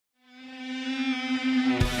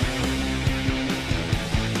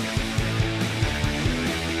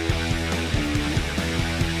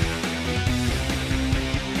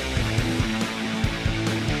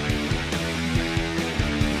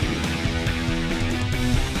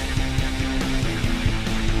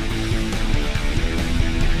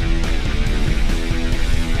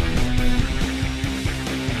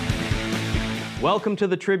Welcome to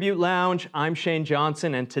the Tribute Lounge. I'm Shane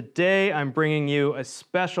Johnson, and today I'm bringing you a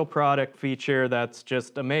special product feature that's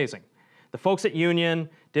just amazing. The folks at Union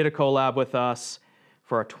did a collab with us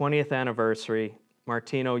for our 20th anniversary.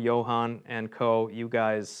 Martino, Johan, and co. You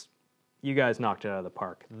guys knocked it out of the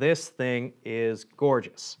park. This thing is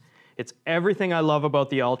gorgeous. It's everything I love about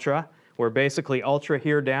the Ultra. We're basically Ultra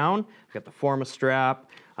here down. I've got the Forma strap.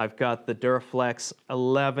 I've got the Duraflex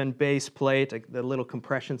 11 base plate, the little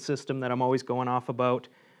compression system that I'm always going off about.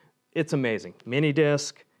 It's amazing. Mini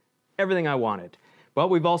disc, everything I wanted. But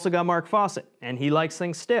we've also got Mark Fawcett, and he likes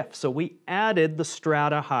things stiff, so we added the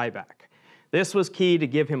Strata Highback. This was key to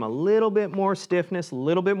give him a little bit more stiffness, a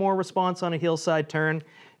little bit more response on a hillside turn,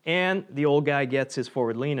 and the old guy gets his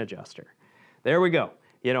forward lean adjuster. There we go.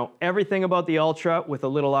 You know, everything about the Ultra with a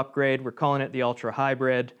little upgrade. We're calling it the Ultra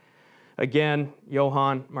Hybrid. Again,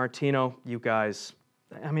 Johan, Martino, you guys,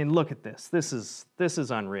 I mean, look at this. This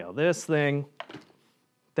is unreal. This thing,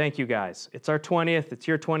 thank you guys. It's our 20th. It's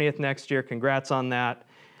your 20th next year. Congrats on that.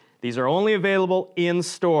 These are only available in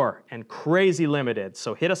store and crazy limited.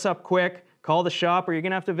 So hit us up quick, call the shop, or you're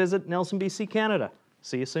going to have to visit Nelson, BC, Canada.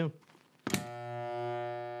 See you soon.